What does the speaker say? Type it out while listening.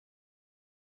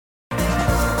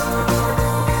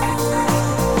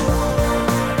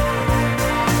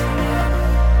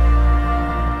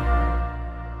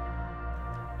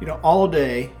all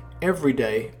day, every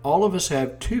day, all of us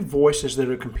have two voices that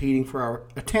are competing for our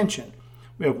attention.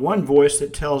 We have one voice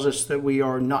that tells us that we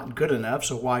are not good enough,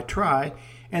 so why try?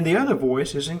 And the other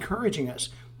voice is encouraging us,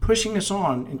 pushing us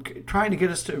on, and trying to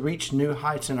get us to reach new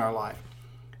heights in our life.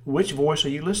 Which voice are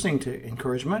you listening to,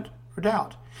 encouragement or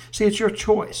doubt? See, it's your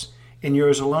choice, and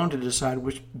yours alone to decide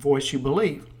which voice you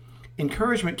believe.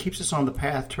 Encouragement keeps us on the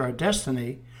path to our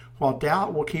destiny, while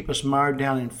doubt will keep us mired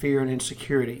down in fear and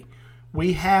insecurity.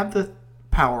 We have the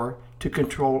power to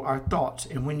control our thoughts,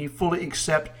 and when you fully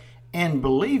accept and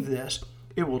believe this,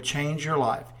 it will change your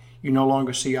life. You no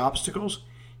longer see obstacles,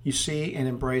 you see and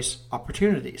embrace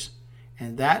opportunities,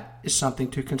 and that is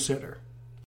something to consider.